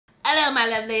Hello,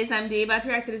 my lovelies. I'm Dee. About to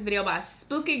react to this video by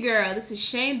Spooky Girl. This is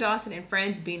Shane, Dawson, and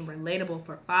friends being relatable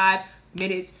for 5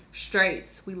 minutes straight.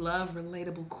 We love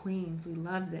relatable queens. We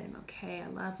love them, okay? I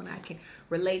love when I can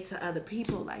relate to other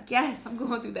people. Like, yes, I'm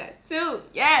going through that too.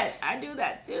 Yes, I do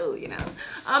that too, you know?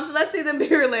 So let's see them be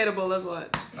relatable. Let's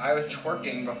watch. I was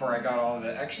twerking before I got all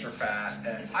the extra fat,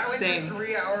 and I went through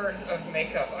 3 hours of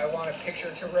makeup. I want a picture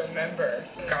to remember.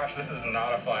 Gosh, this is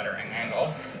not a flattering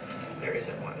angle. There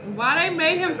isn't one. Why they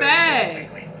made him fat?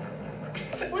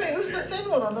 Wait, who's the thin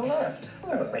one on the left? Oh,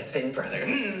 that was my thin brother.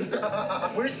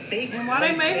 Where's Big? And why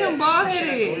they made him bald-headed? Should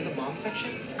I go to the mom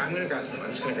section? I'm gonna grab some. I'm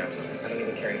just gonna grab some. I don't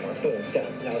even care anymore. Boom,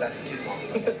 done. No, that's too small.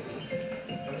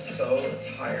 I'm so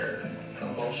tired,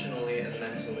 emotionally and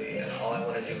mentally, and all I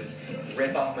want to do is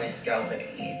rip off my scalp and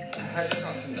eat. I just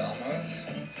want some Domino's.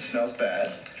 Smells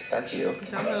bad. That's you.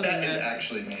 That is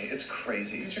actually me. It's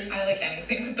crazy. I like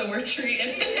anything with the word treat in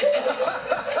it.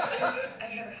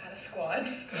 I've never had a squad.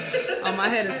 Oh, my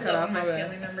head is cut off. My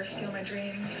family members steal my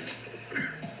dreams.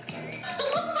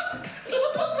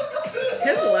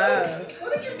 His laugh.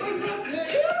 What did you bring up?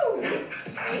 Ew!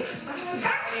 I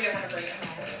didn't want to bring it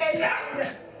home.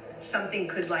 And something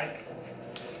could like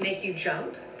make you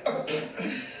jump.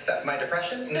 My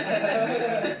depression?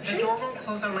 The door won't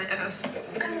close on my ass.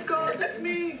 Oh God, that's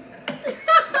me.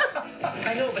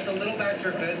 I know, but the little bags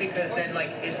are good because then like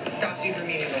it stops you from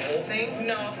eating the whole thing.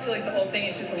 No, I'll still like the whole thing.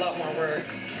 It's just a lot more work.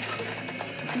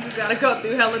 You gotta go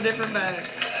through hella different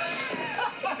bags.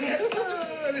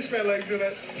 I wish my legs were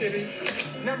that skinny.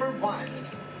 Number 1.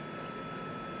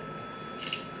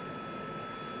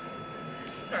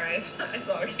 Sorry, I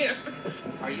saw a camera.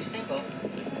 Are you single?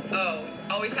 Oh,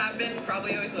 always have been,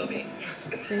 probably always will be.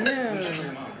 Yeah.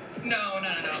 No.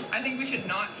 I think we should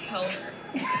not tell her.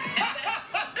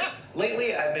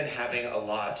 Lately, I've been having a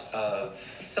lot of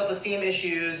self-esteem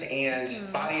issues and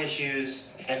body issues.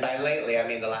 And by lately, I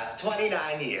mean the last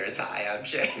 29 years. Hi, I'm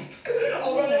Shane.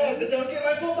 I'll run ahead, but don't get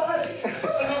my full body.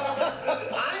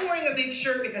 I'm wearing a big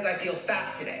shirt because I feel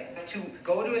fat today. To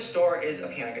go to a store is a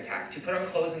panic attack. To put on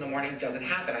clothes in the morning doesn't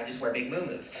happen. I just wear big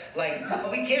moo-moos. Like,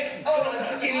 we can't put on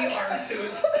skinny arm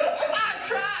suits. I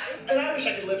tried. And I wish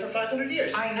I could live for 500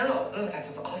 years. I know. Oh, that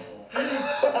sounds awful.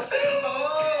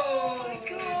 Oh my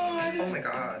God. Oh my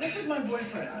God. This is my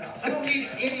boyfriend. I don't need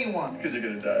anyone. Because you're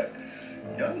going to die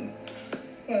young.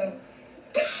 Well.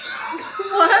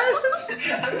 What?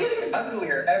 I'm getting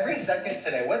uglier every second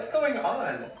today. What's going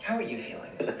on? How are you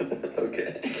feeling?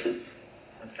 Okay.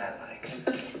 What's that like?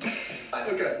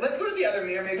 Okay, let's go to the other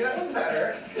mirror. Maybe that one's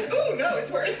better. Oh, no, it's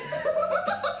worse.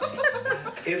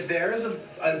 If there is an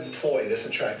employee this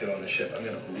attractive on the ship, I'm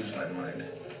going to lose my mind.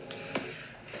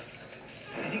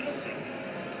 I think I'll sing.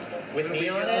 With me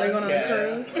on Are we it? going on a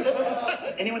cruise?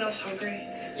 Anyone else hungry?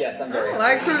 Yes, I'm very. I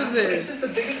like This cruises. is the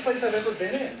biggest place I've ever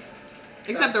been in.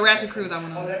 Except the Ratchet cruise I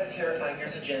went Oh, on. that's terrifying.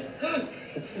 Here's a gin.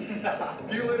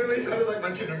 You literally sounded like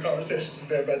my Tinder conversations in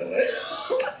there, by the way.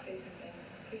 Say something.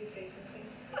 Please say something.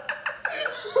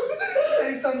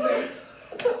 Say something.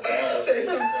 Say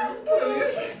something,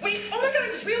 please. Wait, oh my God, I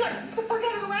just realized. Get the fuck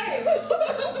out of the way.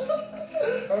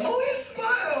 Oh, he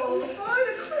smiled.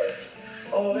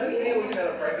 Oh, that's me looking at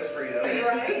a breakfast burrito.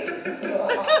 Right?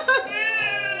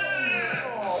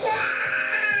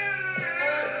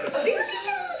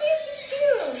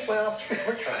 Well,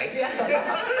 we're trying.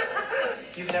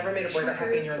 You've never made a boy that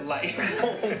happy in your life.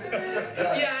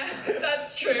 Yeah,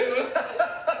 that's true.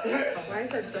 Why is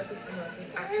that breakfast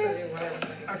actually what I was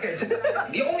thinking? Okay.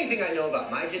 The only thing I know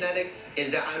about my genetics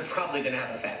is that I'm probably gonna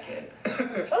have a fat kid.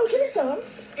 Oh, give me some.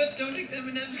 But don't take the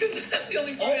M&M's because that's the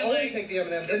only part I'll I only like. take the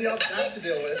M&Ms, then you'll have that to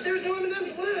deal with. There's no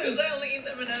M&Ms Because left. I only eat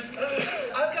M&M's.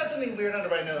 I've got something weird under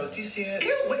my nose. Do you see it?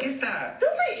 Ew, what is that?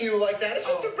 Don't say ew like that. It's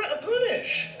just a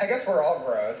punish. I guess we're all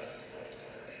gross.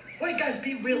 Wait, guys,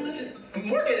 be real.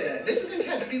 We're getting it. This is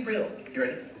intense. Be real. You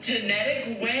ready?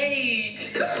 Genetic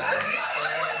weight.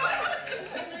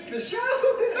 The show.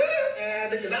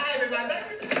 And goodbye, everyone.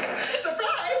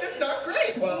 Surprise! It's not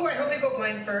great. Ooh, I hope I go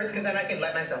blind first, because then I can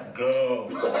let myself go.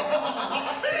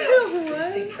 This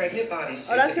is a pregnant bodysuit that's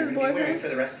that you're his going to be wearing boyfriend? for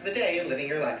the rest of the day and living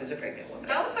your life as a pregnant woman.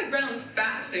 That looks like Brown's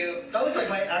fat suit. That looks like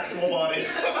my actual body.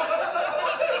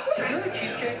 Do you like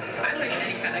cheesecake? I like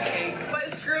any kind of cake. But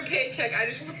screw a paycheck. I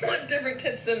just want different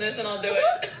tits than this and I'll do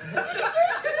it.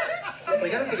 We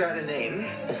gotta figure out a name.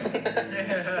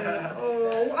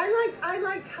 Oh, I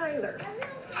like Tyler.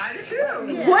 I do too.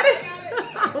 Yeah. What is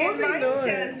And mine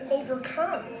says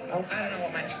overcome. I don't know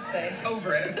what mine should say.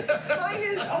 Over it. Mine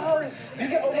is over. You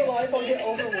get over life, I'll get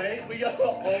overweight. We got the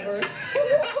overs.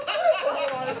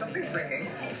 Something's ringing.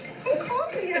 Who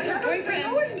calls me? It's her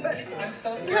boyfriend. But I'm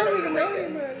so scared that we can make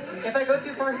it. If I go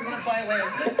too far, he's gonna fly away.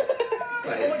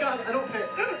 Nice. Oh my god, I don't fit.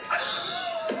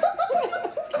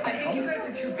 I think you guys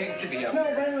are too big to be up. No,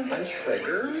 Rylan. I'm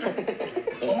triggered.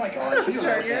 Oh my god, you know.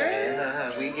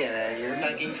 Okay, we get it. You're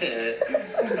fucking fit. Is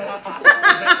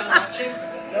my son watching?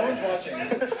 No one's watching.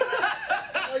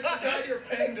 Like the guy you're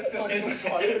paying to film is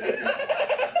watching.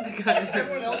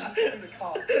 Everyone else is paying the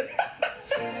cop.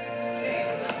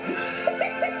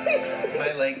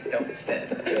 My legs don't fit.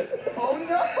 Oh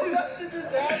no, that's a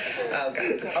disaster. Oh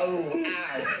god. Oh,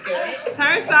 ow. Good.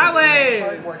 Turn sideways.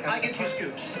 Hard work. I get 2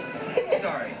 scoops.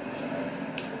 Sorry.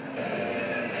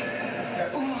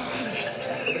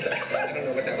 I don't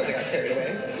know what that was. I got carried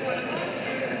away.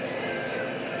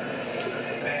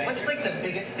 What's like the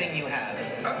biggest thing you have?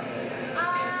 It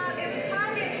was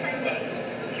probably a Sunday.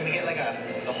 Can we get like a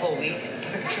whole week?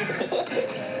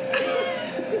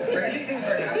 Crazy things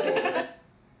are happening.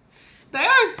 They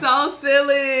are so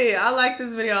silly. I like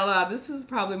this video a lot. This is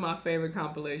probably my favorite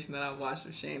compilation that I've watched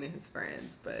of Shane and his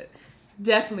friends, but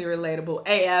definitely relatable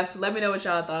AF. Let me know what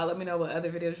y'all thought. Let me know what other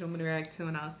videos you want me to react to,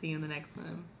 and I'll see you in the next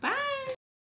one. Bye.